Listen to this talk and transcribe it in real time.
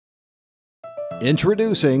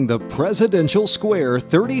Introducing the Presidential Square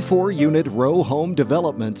 34-unit row home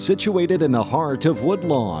development situated in the heart of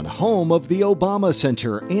Woodlawn, home of the Obama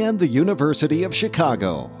Center and the University of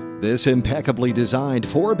Chicago. This impeccably designed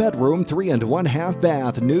 4-bedroom, 3 1/2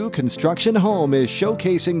 bath new construction home is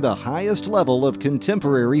showcasing the highest level of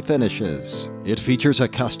contemporary finishes. It features a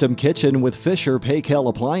custom kitchen with Fisher Paykel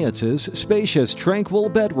appliances, spacious tranquil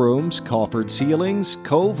bedrooms, coffered ceilings,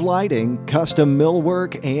 cove lighting, custom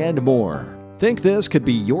millwork, and more. Think this could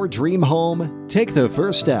be your dream home? Take the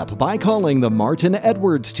first step by calling the Martin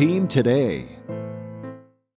Edwards team today.